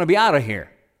are going to be out of here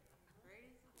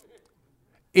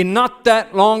in not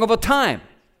that long of a time.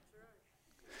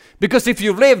 Because if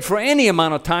you've lived for any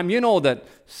amount of time, you know that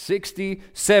 60,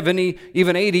 70,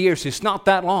 even 80 years is not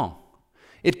that long.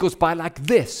 It goes by like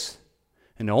this.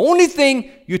 And the only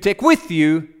thing you take with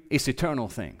you is eternal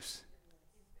things.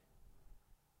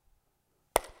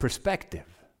 Perspective.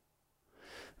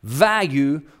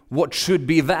 Value what should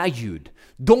be valued.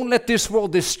 Don't let this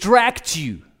world distract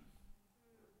you,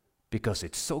 because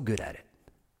it's so good at it.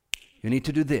 You need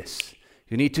to do this.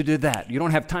 You need to do that. You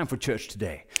don't have time for church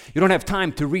today. You don't have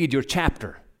time to read your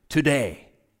chapter today.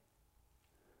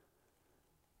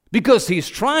 Because he's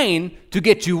trying to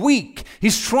get you weak.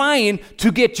 He's trying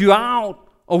to get you out,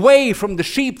 away from the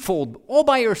sheepfold, all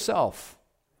by yourself.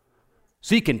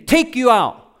 So he can take you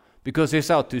out. Because he's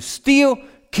out to steal,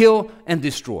 kill, and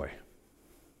destroy.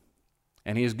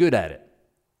 And he is good at it.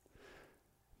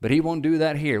 But he won't do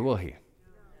that here, will he?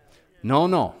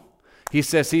 No. He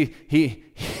says he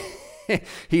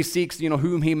seeks,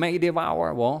 whom he may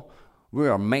devour. Well, we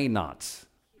are may nots.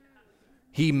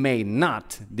 He may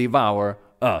not devour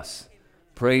us.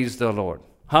 Praise the Lord.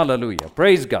 Hallelujah.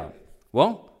 Praise God.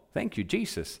 Well, thank you,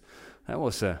 Jesus. That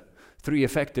was 3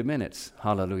 effective minutes.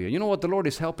 Hallelujah. You know what? The Lord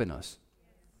is helping us.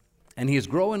 And He is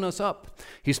growing us up.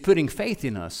 He's putting faith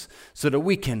in us so that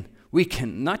we can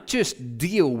not just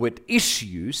deal with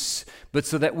issues, but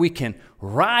so that we can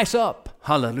rise up,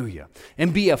 hallelujah,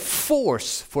 and be a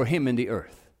force for Him in the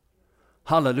earth.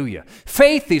 Hallelujah.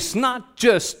 Faith is not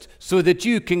just so that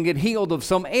you can get healed of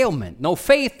some ailment. No,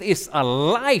 faith is a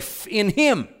life in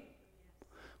Him.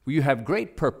 You have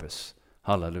great purpose.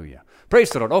 Hallelujah.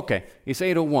 Praise the Lord. Okay, it's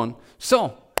 8:01.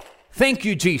 So, thank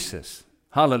you, Jesus.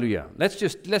 Hallelujah. Let's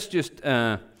just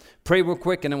pray real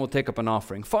quick and then we'll take up an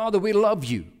offering. Father, we love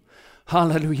you.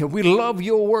 Hallelujah. We love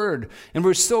your word. And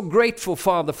we're so grateful,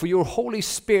 Father, for your Holy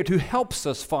Spirit who helps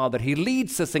us, Father. He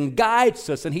leads us and guides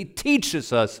us and He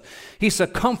teaches us. He's a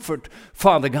comfort,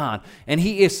 Father God. And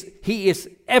He is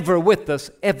ever with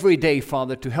us every day,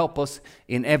 Father, to help us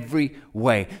in every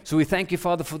way. So we thank you,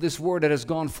 Father, for this word that has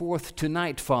gone forth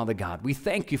tonight, Father God. We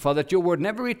thank you, Father, that your word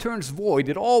never returns void.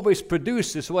 It always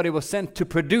produces what it was sent to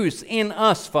produce in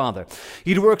us, Father.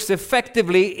 It works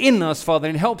effectively in us, Father,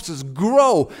 and helps us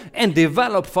grow and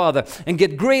develop, Father, and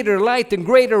get greater light and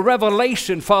greater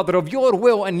revelation, Father, of your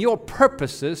will and your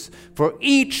purposes for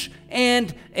each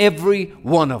and every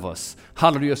one of us.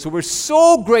 Hallelujah. So we're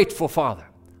so grateful, Father.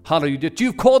 Hallelujah, that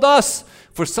you've called us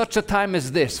for such a time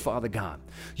as this, Father God.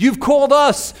 You've called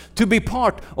us to be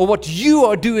part of what you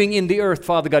are doing in the earth,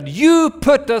 Father God. You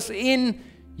put us in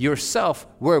yourself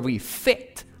where we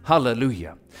fit.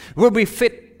 Hallelujah. Where we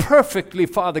fit perfectly,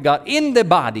 Father God, in the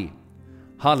body.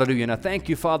 Hallelujah. And I thank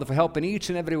you, Father, for helping each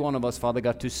and every one of us, Father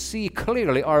God, to see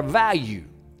clearly our value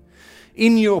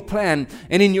in your plan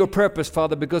and in your purpose,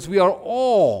 Father, because we are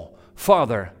all,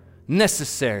 Father,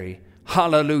 necessary,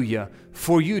 hallelujah,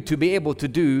 for you to be able to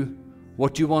do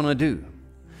what you want to do.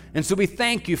 And so we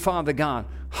thank you, Father God,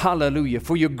 hallelujah,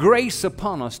 for your grace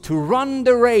upon us to run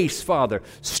the race, Father,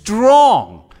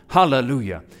 strong,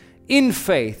 hallelujah, in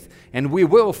faith. And we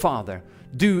will, Father,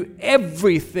 do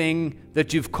everything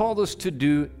that you've called us to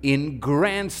do in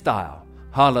grand style,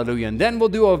 hallelujah. And then we'll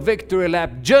do a victory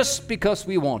lap just because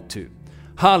we want to.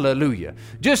 Hallelujah.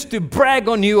 Just to brag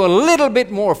on you a little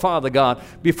bit more, Father God,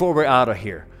 before we're out of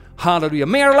here. Hallelujah.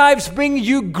 May our lives bring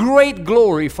you great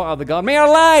glory, Father God. May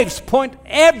our lives point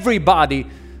everybody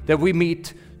that we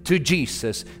meet to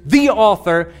Jesus, the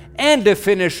author and the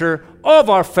finisher of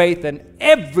our faith and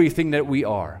everything that we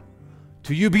are.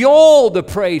 To you be all the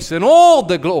praise and all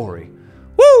the glory.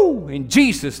 Woo! In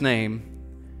Jesus' name,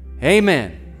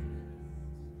 amen.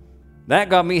 That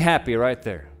got me happy right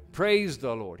there. Praise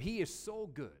the Lord. He is so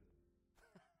good.